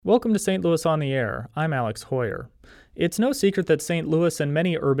Welcome to St. Louis on the Air. I'm Alex Hoyer. It's no secret that St. Louis and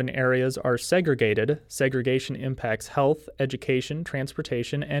many urban areas are segregated. Segregation impacts health, education,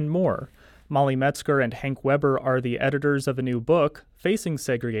 transportation, and more. Molly Metzger and Hank Weber are the editors of a new book, Facing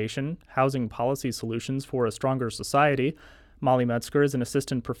Segregation: Housing Policy Solutions for a Stronger Society. Molly Metzger is an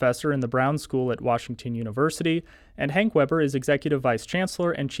assistant professor in the Brown School at Washington University, and Hank Weber is executive vice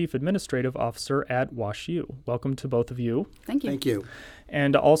chancellor and chief administrative officer at WashU. Welcome to both of you. Thank you. Thank you.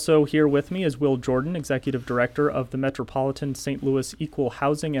 And also here with me is Will Jordan, executive director of the Metropolitan St. Louis Equal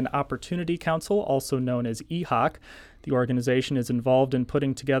Housing and Opportunity Council, also known as EHOC. The organization is involved in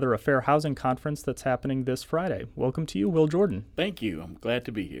putting together a fair housing conference that's happening this Friday. Welcome to you, Will Jordan. Thank you. I'm glad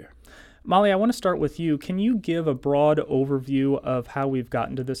to be here. Molly, I want to start with you. Can you give a broad overview of how we've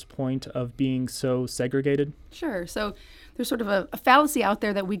gotten to this point of being so segregated? Sure. So there's sort of a fallacy out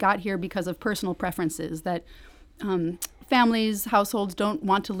there that we got here because of personal preferences, that families, households don't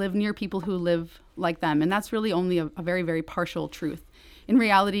want to live near people who live like them. And that's really only a very, very partial truth. In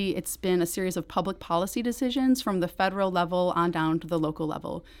reality, it's been a series of public policy decisions from the federal level on down to the local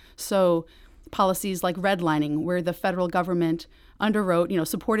level. So policies like redlining, where the federal government underwrote,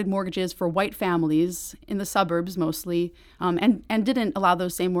 supported mortgages for white families in the suburbs mostly, and didn't allow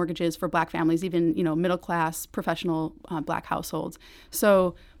those same mortgages for black families, even, middle-class, professional black households.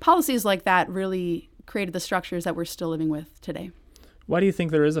 So policies like that really created the structures that we're still living with today. Why do you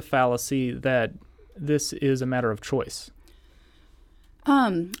think there is a fallacy that this is a matter of choice?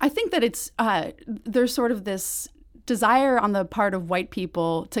 I think that it's there's sort of this desire on the part of white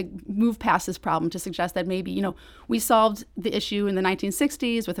people to move past this problem, to suggest that maybe, we solved the issue in the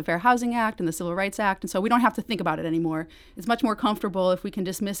 1960s with the Fair Housing Act and the Civil Rights Act, and so we don't have to think about it anymore. It's much more comfortable if we can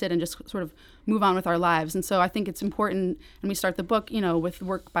dismiss it and just sort of move on with our lives. And so I think it's important, and we start the book, with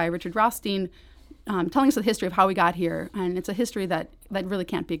work by Richard Rothstein, telling us the history of how we got here, and it's a history that really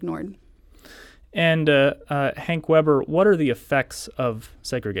can't be ignored. And Hank Weber, what are the effects of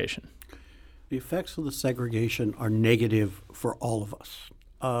segregation? The effects of the segregation are negative for all of us.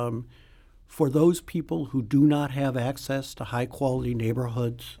 For those people who do not have access to high-quality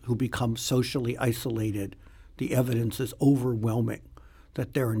neighborhoods, who become socially isolated, the evidence is overwhelming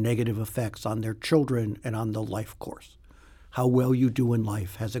that there are negative effects on their children and on the life course. How well you do in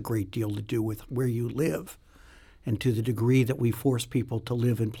life has a great deal to do with where you live. And to the degree that we force people to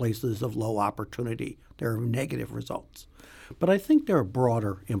live in places of low opportunity, there are negative results. But I think there are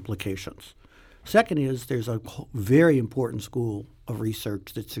broader implications. Second is there's a very important school of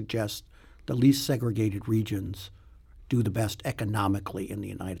research that suggests the least segregated regions do the best economically in the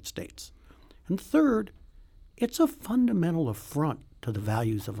United States. And third, it's a fundamental affront to the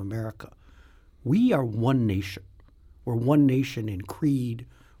values of America. We are one nation. We're one nation in creed.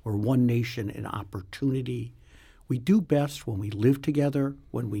 We're one nation in opportunity. We do best when we live together,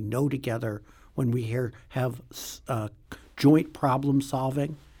 when we know together, when we have joint problem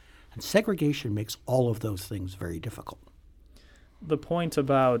solving. And segregation makes all of those things very difficult. The point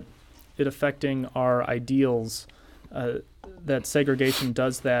about it affecting our ideals, that segregation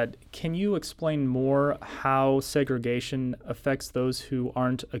does that, can you explain more how segregation affects those who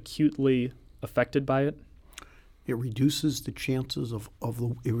aren't acutely affected by it? It reduces the chances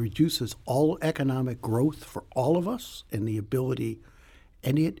it reduces all economic growth for all of us and the ability,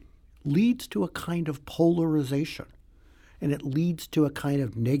 and it leads to a kind of polarization. And it leads to a kind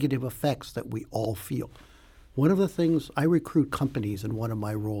of negative effects that we all feel. One of the things, I recruit companies in one of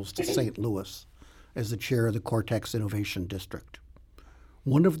my roles to St. Louis as the chair of the Cortex Innovation District.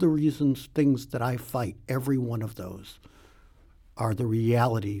 One of the things that I fight, every one of those, are the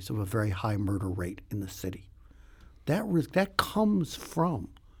realities of a very high murder rate in the city. That comes from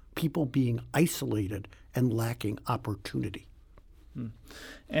people being isolated and lacking opportunity.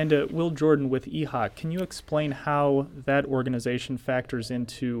 And Will Jordan with EHOC, can you explain how that organization factors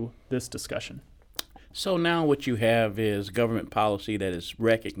into this discussion? So now what you have is government policy that has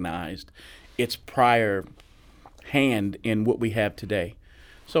recognized its prior hand in what we have today.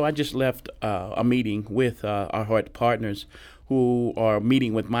 So I just left a meeting with our heart partners who are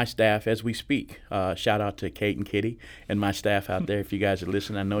meeting with my staff as we speak. Shout out to Kate and Kitty and my staff out there. If you guys are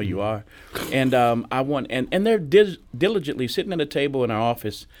listening, I know you are. And and they're diligently sitting at a table in our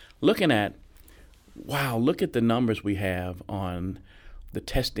office looking at, look at the numbers we have on the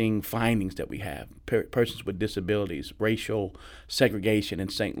testing findings that we have, persons with disabilities, racial segregation in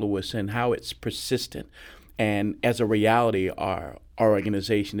St. Louis, and how it's persistent. And as a reality, our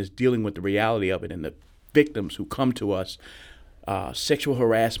organization is dealing with the reality of it and the victims who come to us, sexual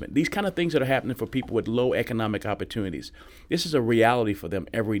harassment, these kind of things that are happening for people with low economic opportunities. This is a reality for them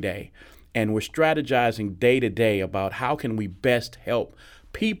every day. And we're strategizing day to day about how can we best help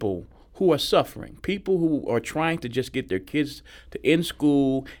people who are suffering, people who are trying to just get their kids to end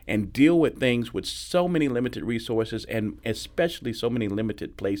school and deal with things with so many limited resources and especially so many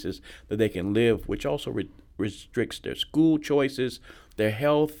limited places that they can live, which also restricts their school choices, their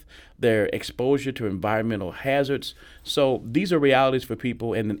health, their exposure to environmental hazards. So these are realities for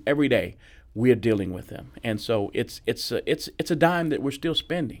people, and then every day we're dealing with them. And so it's a dime that we're still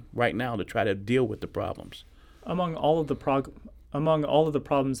spending right now to try to deal with the problems. Among all of the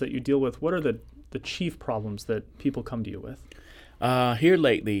problems that you deal with, what are the chief problems that people come to you with? Here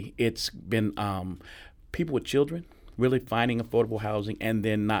lately, it's been people with children really finding affordable housing and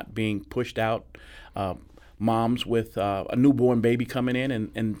then not being pushed out. Moms with a newborn baby coming in,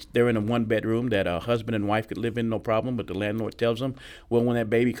 and they're in a one-bedroom that a husband and wife could live in no problem, but the landlord tells them, well, when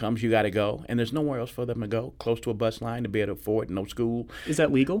that baby comes, you got to go. And there's nowhere else for them to go, close to a bus line to be able to afford, no school. Is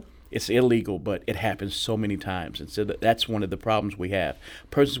that legal? It's illegal, but it happens so many times. And so that's one of the problems we have.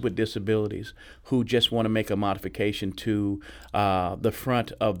 Persons with disabilities who just want to make a modification to the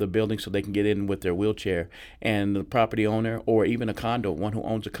front of the building so they can get in with their wheelchair. And the property owner or even a condo, one who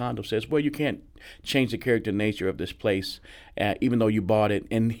owns a condo, says, well, you can't change the character and nature of this place, even though you bought it,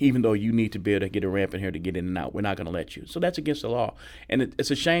 and even though you need to be able to get a ramp in here to get in and out. We're not going to let you. So that's against the law. And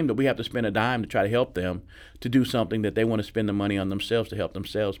it's a shame that we have to spend a dime to try to help them to do something that they want to spend the money on themselves to help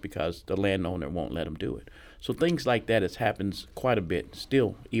themselves because the landowner won't let them do it. So things like that happens quite a bit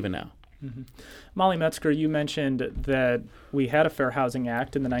still, even now. Mm-hmm. Molly Metzger, you mentioned that we had a Fair Housing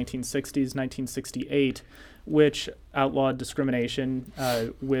Act in the 1960s, 1968, which outlawed discrimination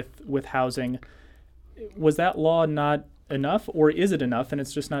with housing. Was that law not enough, or is it enough and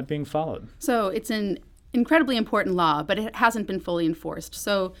it's just not being followed? So it's an incredibly important law, but it hasn't been fully enforced.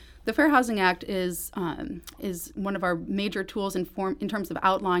 So the Fair Housing Act is one of our major tools in terms of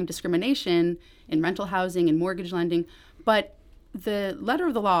outlawing discrimination in rental housing and mortgage lending. But the letter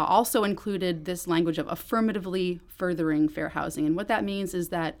of the law also included this language of affirmatively furthering fair housing. And what that means is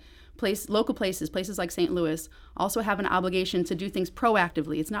that local places like St. Louis, also have an obligation to do things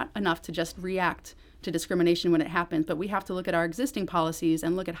proactively. It's not enough to just react to discrimination when it happens, but we have to look at our existing policies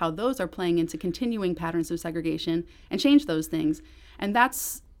and look at how those are playing into continuing patterns of segregation and change those things. And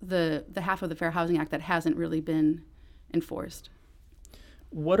that's the half of the Fair Housing Act that hasn't really been enforced.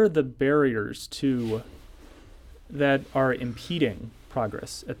 What are the barriers that are impeding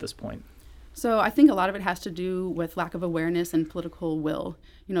progress at this point? So I think a lot of it has to do with lack of awareness and political will.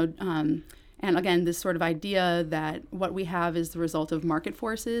 And again, this sort of idea that what we have is the result of market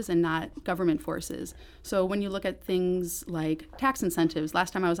forces and not government forces. So when you look at things like tax incentives,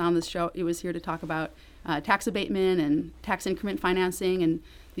 last time I was on this show, it was here to talk about tax abatement and tax increment financing and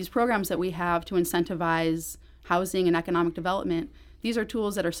these programs that we have to incentivize housing and economic development. These are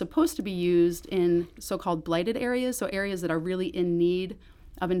tools that are supposed to be used in so-called blighted areas, so areas that are really in need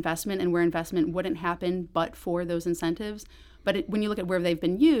of investment and where investment wouldn't happen but for those incentives. But when you look at where they've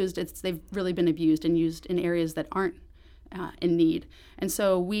been used, they've really been abused and used in areas that aren't in need. And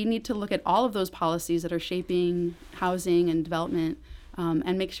so we need to look at all of those policies that are shaping housing and development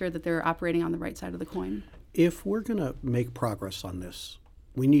and make sure that they're operating on the right side of the coin. If we're going to make progress on this,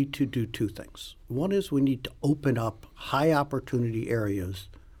 we need to do two things. One is we need to open up high opportunity areas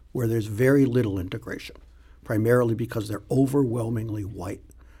where there's very little integration, primarily because they're overwhelmingly white,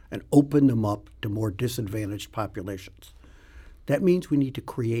 and open them up to more disadvantaged populations. That means we need to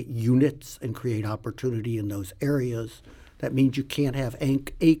create units and create opportunity in those areas. That means you can't have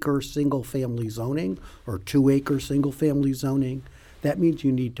acre single-family zoning or 2-acre single-family zoning. That means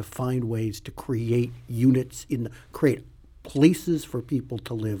you need to find ways to create units, create places for people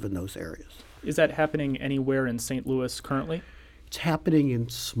to live in those areas. Is that happening anywhere in St. Louis currently? It's happening in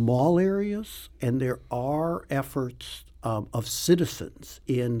small areas, and there are efforts of citizens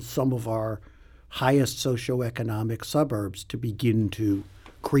in some of our highest socioeconomic suburbs to begin to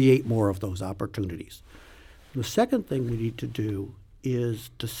create more of those opportunities. The second thing we need to do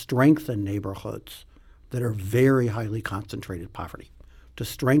is to strengthen neighborhoods that are very highly concentrated poverty, to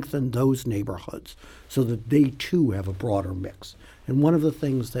strengthen those neighborhoods so that they too have a broader mix. And one of the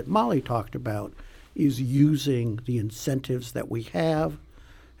things that Molly talked about is using the incentives that we have,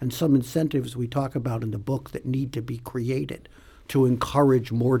 and some incentives we talk about in the book that need to be created to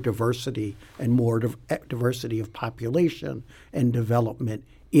encourage more diversity and more diversity of population and development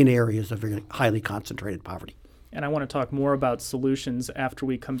in areas of very highly concentrated poverty. And I want to talk more about solutions after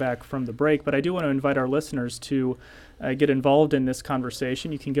we come back from the break, but I do want to invite our listeners to get involved in this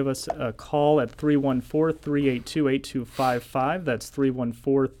conversation. You can give us a call at 314-382-8255. That's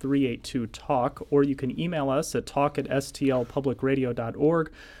 314-382-TALK. Or you can email us at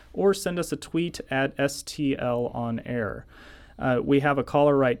talk@stlpublicradio.org or send us a tweet at STL on air. We have a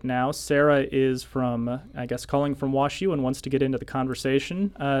caller right now. Sarah is from, I guess, calling from WashU and wants to get into the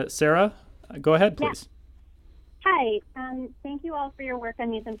conversation. Sarah, go ahead, please. Hi. Thank you all for your work on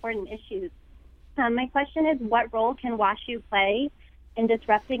these important issues. My question is, what role can WashU play in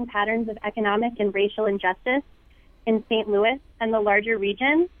disrupting patterns of economic and racial injustice in St. Louis and the larger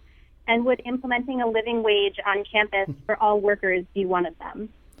region? And would implementing a living wage on campus for all workers be one of them?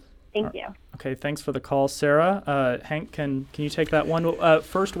 Thank you. Okay, thanks for the call, Sarah. Hank, can you take that one?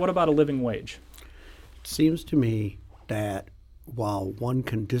 First, what about a living wage? It seems to me that while one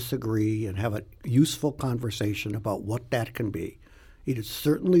can disagree and have a useful conversation about what that can be, it is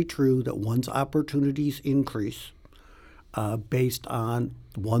certainly true that one's opportunities increase based on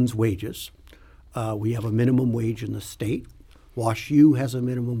one's wages. We have a minimum wage in the state. WashU has a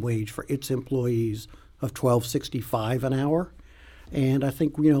minimum wage for its employees of $12.65 an hour. And I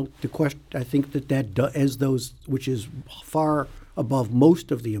think, the question, I think as those, which is far above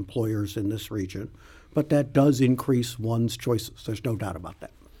most of the employers in this region, but that does increase one's choices. There's no doubt about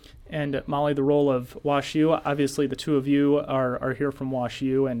that. And Molly, the role of WashU, obviously the two of you are here from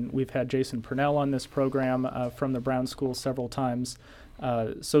WashU, and we've had Jason Purnell on this program from the Brown School several times.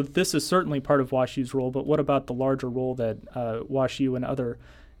 So this is certainly part of WashU's role, but what about the larger role that WashU and other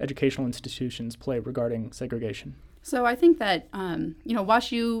educational institutions play regarding segregation? So I think that,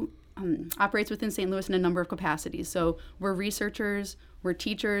 WashU operates within St. Louis in a number of capacities. So we're researchers, we're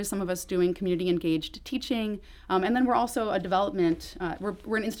teachers, some of us doing community engaged teaching, and then we're also a development,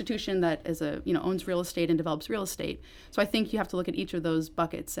 we're an institution that is owns real estate and develops real estate. So I think you have to look at each of those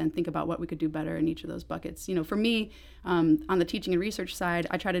buckets and think about what we could do better in each of those buckets. For me, on the teaching and research side,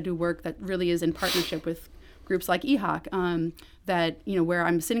 I try to do work that really is in partnership with groups like EHOC, where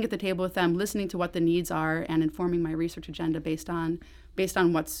I'm sitting at the table with them, listening to what the needs are and informing my research agenda based on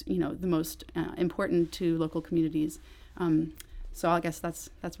what's the most important to local communities. So I guess that's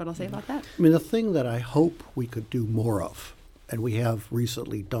what I'll say about that. I mean, the thing that I hope we could do more of, and we have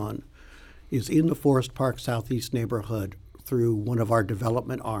recently done, is in the Forest Park Southeast neighborhood, through one of our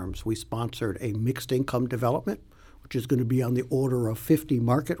development arms, we sponsored a mixed income development, which is going to be on the order of 50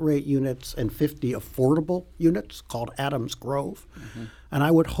 market rate units and 50 affordable units, called Adams Grove. Mm-hmm. And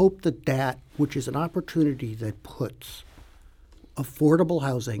I would hope that, which is an opportunity that puts affordable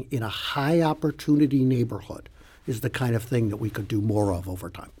housing in a high opportunity neighborhood, is the kind of thing that we could do more of over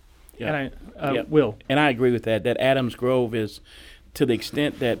time. Yeah. And Will. And I agree with that. That Adams Grove is, to the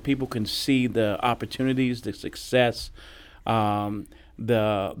extent that people can see the opportunities, the success,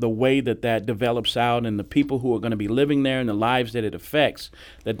 the way that develops out, and the people who are going to be living there and the lives that it affects,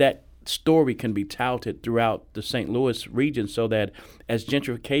 that story can be touted throughout the St. Louis region, so that as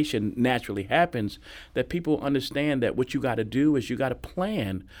gentrification naturally happens, that people understand that what you got to do is you got to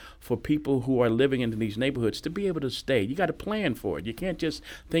plan for people who are living in these neighborhoods to be able to stay. You got to plan for it. You can't just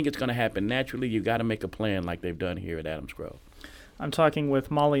think it's going to happen naturally. You got to make a plan like they've done here at Adams Grove. I'm talking with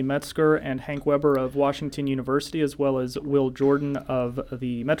Molly Metzger and Hank Weber of Washington University, as well as Will Jordan of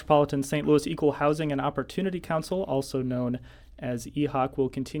the Metropolitan St. Louis Equal Housing and Opportunity Council, also known as EHOC. We'll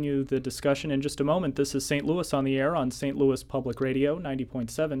continue the discussion in just a moment. This is St. Louis on the Air on St. Louis Public Radio,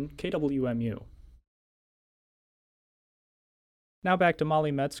 90.7 KWMU. Now back to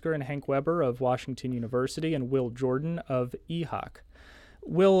Molly Metzger and Hank Weber of Washington University and Will Jordan of EHOC.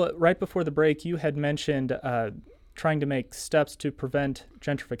 Will, right before the break, you had mentioned trying to make steps to prevent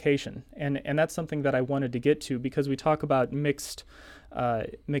gentrification. And that's something that I wanted to get to, because we talk about mixed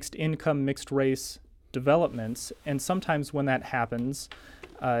income, mixed race developments, and sometimes when that happens,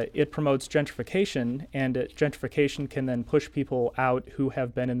 it promotes gentrification, and gentrification can then push people out who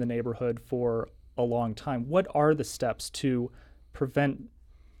have been in the neighborhood for a long time. What are the steps to prevent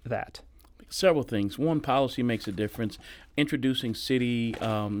that? Several things. One, policy makes a difference. Introducing city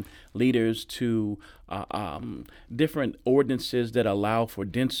leaders to different ordinances that allow for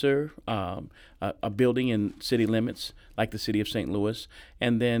denser a building in city limits, like the city of St. Louis,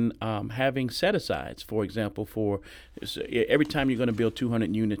 and then having set-asides. For example, for every time you're going to build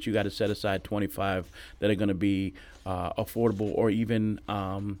 200 units, you got to set aside 25 that are going to be affordable or even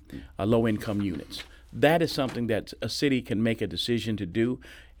low-income units. That is something that a city can make a decision to do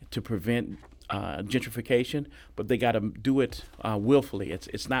to prevent gentrification, but they got to do it willfully.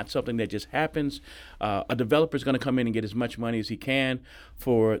 It's not something that just happens. A developer is going to come in and get as much money as he can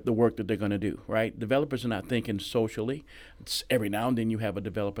for the work that they're going to do, right? Developers are not thinking socially. Every now and then you have a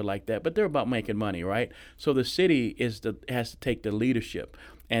developer like that, but they're about making money, right? So the city has to take the leadership.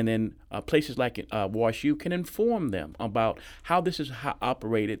 And then places like WashU can inform them about how this is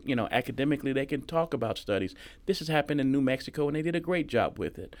operated. Academically, they can talk about studies. This has happened in New Mexico, and they did a great job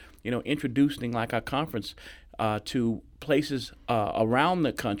with it. Introducing, like our conference to places around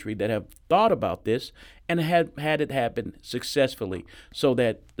the country that have thought about this and had it happen successfully, so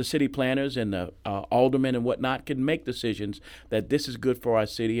that the city planners and the aldermen and whatnot can make decisions that this is good for our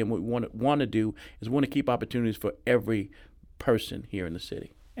city, and what we want to do is want to keep opportunities for every person here in the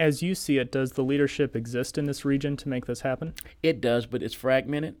city. As you see it, does the leadership exist in this region to make this happen? It does, but it's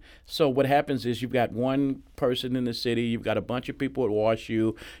fragmented. So what happens is you've got one person in the city, you've got a bunch of people at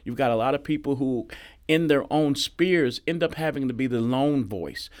WashU, you've got a lot of people who in their own spheres end up having to be the lone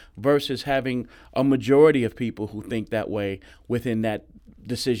voice versus having a majority of people who think that way within that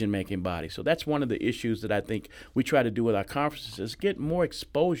decision-making body. So that's one of the issues that I think we try to do with our conferences, is get more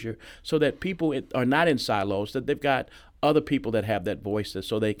exposure so that people are not in silos, that they've got other people that have that voice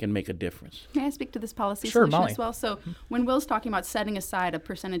so they can make a difference. May I speak to this policy Sure, solution Molly. as well? So when Will's talking about setting aside a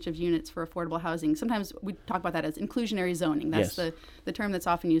percentage of units for affordable housing, sometimes we talk about that as inclusionary zoning. That's Yes. the term that's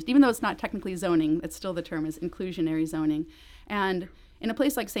often used. Even though it's not technically zoning, it's still the term is inclusionary zoning. And in a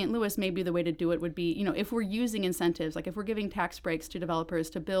place like St. Louis, maybe the way to do it would be, if we're using incentives, like if we're giving tax breaks to developers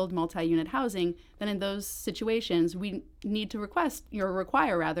to build multi-unit housing, then in those situations, we need to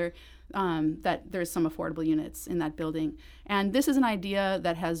require that there's some affordable units in that building. And this is an idea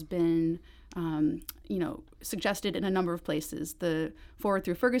that has been suggested in a number of places. The Forward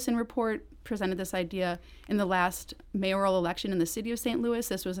Through Ferguson report presented this idea. In the last mayoral election in the city of St. Louis,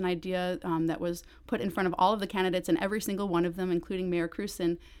 this was an idea that was put in front of all of the candidates, and every single one of them, including Mayor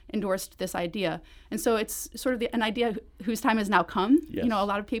Crewson, endorsed this idea. And so it's sort of an idea whose time has now come. Yes. A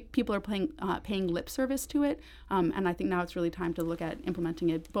lot of people are paying lip service to it, and I think now it's really time to look at implementing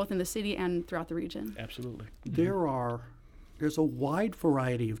it both in the city and throughout the region. Absolutely. There's a wide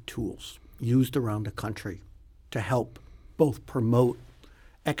variety of tools used around the country to help both promote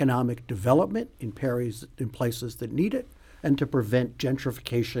economic development in places that need it and to prevent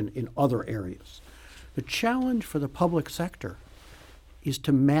gentrification in other areas. The challenge for the public sector is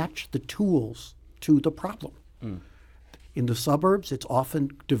to match the tools to the problem. In the suburbs, it's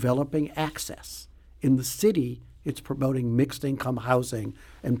often developing access. In the city, it's promoting mixed income housing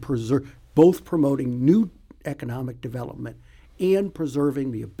and both promoting new economic development and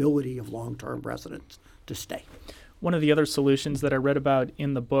preserving the ability of long-term residents to stay. One of the other solutions that I read about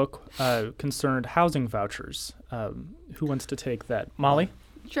in the book concerned housing vouchers. Who wants to take that? Molly?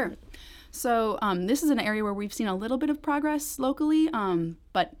 Sure. So this is an area where we've seen a little bit of progress locally,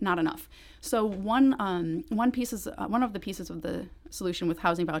 but not enough. So one of the pieces of the solution with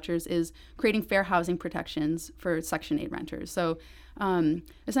housing vouchers is creating fair housing protections for Section 8 renters. So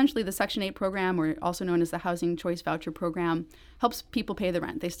essentially the Section 8 program, or also known as the Housing Choice Voucher Program, helps people pay the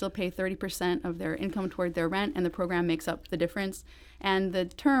rent. They still pay 30% of their income toward their rent, and the program makes up the difference. And the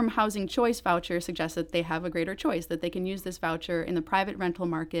term Housing Choice Voucher suggests that they have a greater choice, that they can use this voucher in the private rental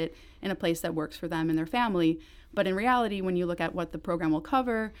market in a place that works for them and their family. But in reality, when you look at what the program will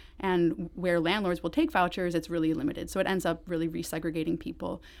cover and where landlords will take vouchers, it's really limited. So it ends up really resegregating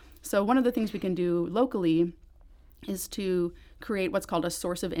people. So one of the things we can do locally is to create what's called a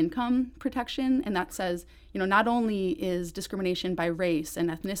source of income protection. And that says, not only is discrimination by race and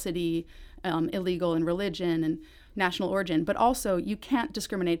ethnicity illegal, and religion and national origin, but also you can't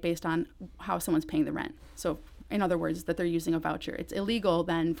discriminate based on how someone's paying the rent. So in other words, that they're using a voucher. It's illegal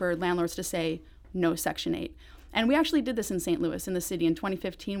then for landlords to say no Section 8. And we actually did this in St. Louis, in the city. In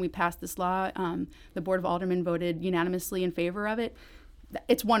 2015, we passed this law. The Board of Aldermen voted unanimously in favor of it.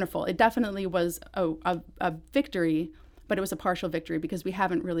 It's wonderful. It definitely was a victory, but it was a partial victory because we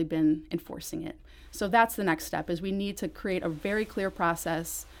haven't really been enforcing it. So that's the next step, is we need to create a very clear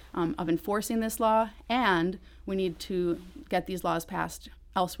process of enforcing this law, and we need to get these laws passed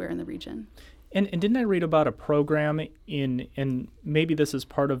elsewhere in the region. And didn't I read about a program and maybe this is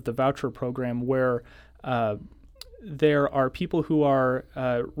part of the voucher program, where there are people who are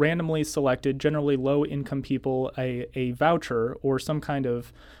randomly selected, generally low-income people, a voucher or some kind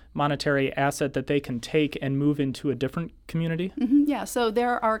of monetary asset that they can take and move into a different community? Mm-hmm, yeah, so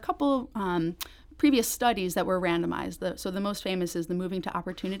there are a couple previous studies that were randomized. So the most famous is the Moving to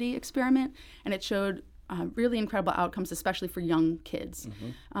Opportunity experiment, and it showed really incredible outcomes, especially for young kids.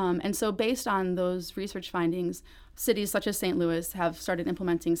 Mm-hmm. And so based on those research findings, cities such as St. Louis have started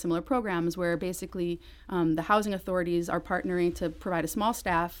implementing similar programs where basically the housing authorities are partnering to provide a small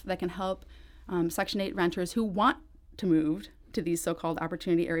staff that can help Section 8 renters who want to move to these so-called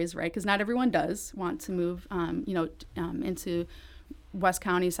opportunity areas, right? Because not everyone does want to move, into West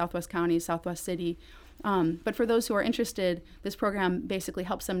County, Southwest City. But for those who are interested, this program basically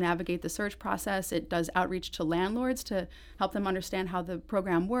helps them navigate the search process. It does outreach to landlords to help them understand how the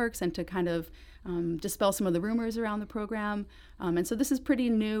program works and to kind of dispel some of the rumors around the program. And so this is pretty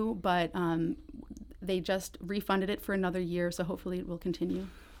new, but They just refunded it for another year, so hopefully it will continue.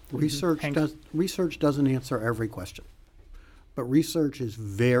 Research doesn't answer every question, but research is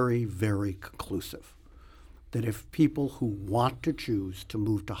very, very conclusive that if people who want to choose to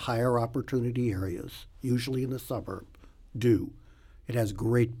move to higher opportunity areas, usually in the suburb, do, it has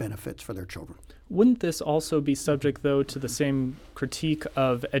great benefits for their children. Wouldn't this also be subject, though, to the same critique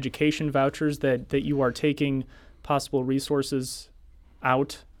of education vouchers, that you are taking possible resources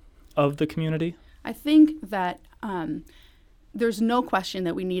out of the community? I think that there's no question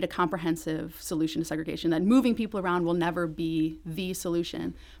that we need a comprehensive solution to segregation, that moving people around will never be the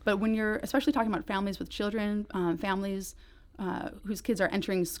solution. But when you're especially talking about families with children, families whose kids are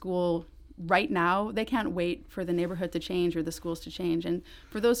entering school right now, they can't wait for the neighborhood to change or the schools to change. And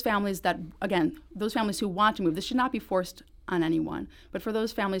for those families that, again, those families who want to move, this should not be forced on anyone. But for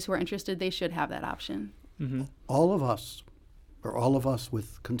those families who are interested, they should have that option. Mm-hmm. All of us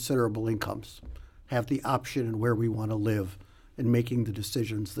with considerable incomes, have the option in where we want to live and making the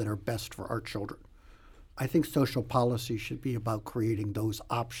decisions that are best for our children. I think social policy should be about creating those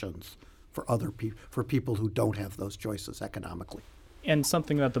options for for people who don't have those choices economically. And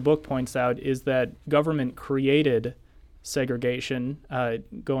something that the book points out is that government created segregation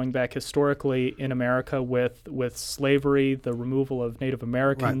going back historically in America with slavery, the removal of Native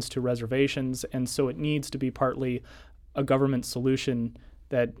Americans to reservations, and so it needs to be partly a government solution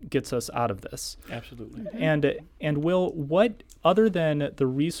that gets us out of this. Absolutely. And Will, what other than the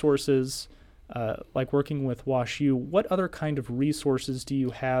resources, like working with WashU, what other kind of resources do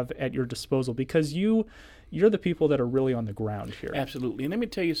you have at your disposal? Because you're the people that are really on the ground here. Absolutely. And let me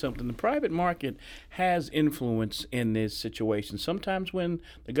tell you something. The private market has influence in this situation. Sometimes when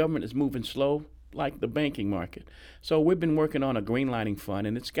the government is moving slow, like the banking market. So we've been working on a greenlighting fund,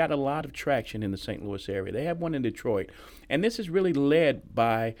 and it's got a lot of traction in the St. Louis area. They have one in Detroit. And this is really led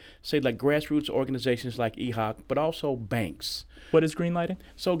by, say, like grassroots organizations like EHOC, but also banks. What is greenlighting?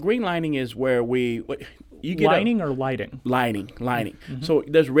 So greenlighting is where you get lighting or lighting? Lighting. Mm-hmm. So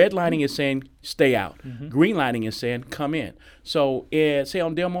there's red lighting is saying stay out. Mm-hmm. Green lighting is saying come in. So say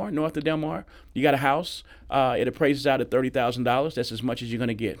on Delmar, north of Delmar, you got a house. It appraises out at $30,000. That's as much as you're going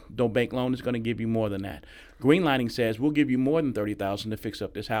to get. No bank loan is going to give you more than that. Green lighting says we'll give you more than $30,000 to fix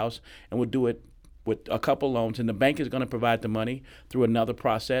up this house, and we'll do it with a couple loans, and the bank is going to provide the money through another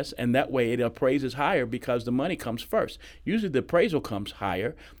process, and that way it appraises higher because the money comes first. Usually the appraisal comes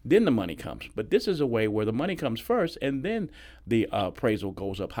higher, then the money comes. But this is a way where the money comes first, and then the appraisal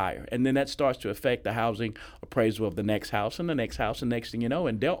goes up higher. And then that starts to affect the housing appraisal of the next house and the next house, and next thing you know,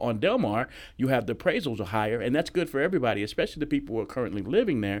 on Delmar, you have the appraisals are higher, and that's good for everybody, especially the people who are currently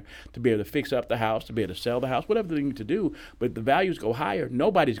living there, to be able to fix up the house, to be able to sell the house, whatever they need to do. But if the values go higher,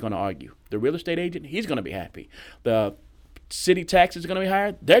 nobody's going to argue. The real estate agent, he's going to be happy. The city tax is going to be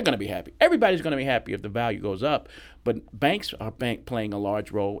higher, they're going to be happy. Everybody's going to be happy if the value goes up. But banks are playing a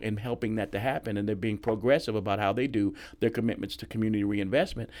large role in helping that to happen, and they're being progressive about how they do their commitments to community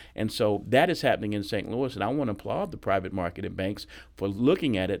reinvestment. And so that is happening in St. Louis, and I want to applaud the private market and banks for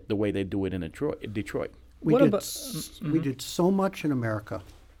looking at it the way they do it in Detroit. We did so much in America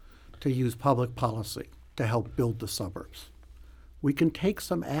to use public policy to help build the suburbs. We can take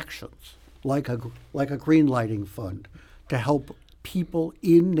some actions like a green lighting fund to help people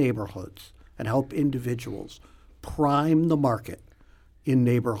in neighborhoods and help individuals prime the market in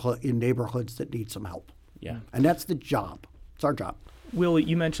neighborhoods that need some help. Yeah. And that's the job. It's our job. Will,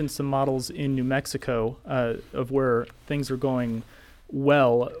 you mentioned some models in New Mexico of where things are going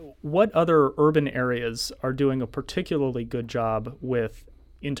well. What other urban areas are doing a particularly good job with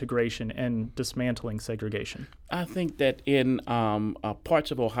integration and dismantling segregation? I think that in parts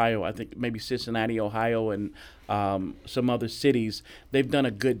of Ohio, I think maybe Cincinnati, Ohio, and some other cities, they've done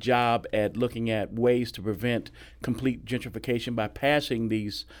a good job at looking at ways to prevent complete gentrification by passing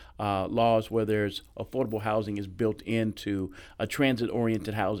these laws where there's affordable housing is built into, a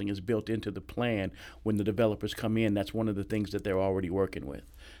transit-oriented housing is built into the plan when the developers come in. That's one of the things that they're already working with.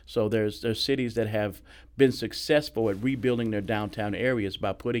 So there's cities that have been successful at rebuilding their downtown areas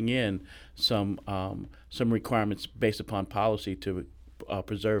by putting in some requirements based upon policy to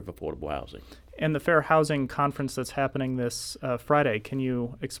preserve affordable housing. And the Fair Housing Conference that's happening this Friday, can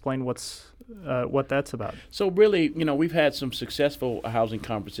you explain what that's about? So really, we've had some successful housing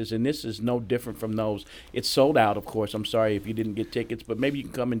conferences, and this is no different from those. It's sold out, of course. I'm sorry if you didn't get tickets, but maybe you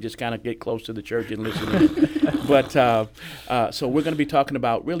can come and just kind of get close to the church and listen in. But so we're going to be talking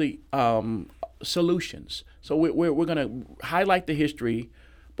about really solutions. So we're going to highlight the history,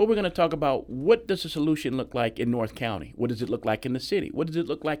 but we're going to talk about what does a solution look like in North County? What does it look like in the city? What does it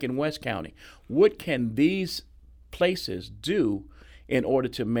look like in West County? What can these places do in order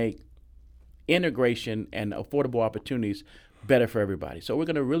to make integration and affordable opportunities better for everybody. So we're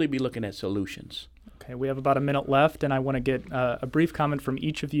going to really be looking at solutions. Okay, we have about a minute left, and I want to get a brief comment from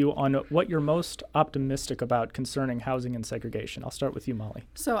each of you on what you're most optimistic about concerning housing and segregation. I'll start with you, Molly.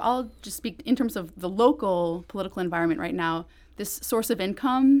 So I'll just speak in terms of the local political environment right now. This source of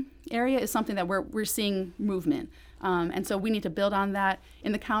income area is something that we're seeing movement. And so we need to build on that.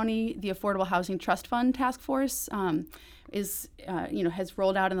 In the county, the Affordable Housing Trust Fund Task Force has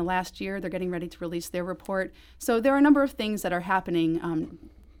rolled out in the last year. They're getting ready to release their report. So there are a number of things that are happening.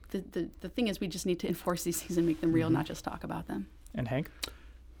 The thing is, we just need to enforce these things and make them real, not just talk about them. And Hank?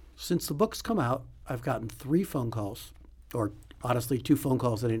 Since the book's come out, I've gotten 3 phone calls, or honestly 2 phone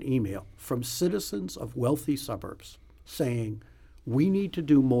calls and an email, from citizens of wealthy suburbs saying, we need to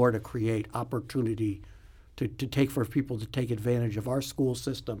do more to create opportunity to take for people to take advantage of our school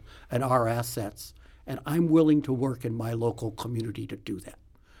system and our assets. And I'm willing to work in my local community to do that.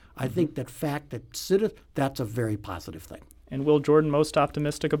 I think that's a very positive thing. And Will Jordan most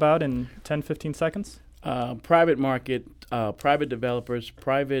optimistic about in 10, 15 seconds? Private market, private developers,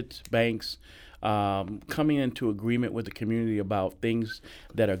 private banks coming into agreement with the community about things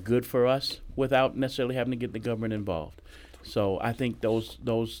that are good for us without necessarily having to get the government involved. So I think those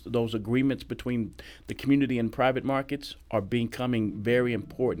agreements between the community and private markets are becoming very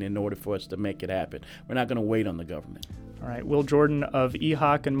important in order for us to make it happen. We're not going to wait on the government. All right, Will Jordan of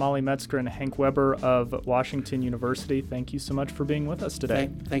EHOC and Molly Metzger and Hank Weber of Washington University, thank you so much for being with us today.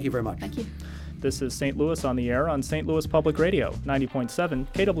 Thank you very much. Thank you. This is St. Louis on the Air on St. Louis Public Radio, 90.7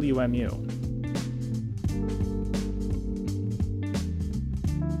 KWMU.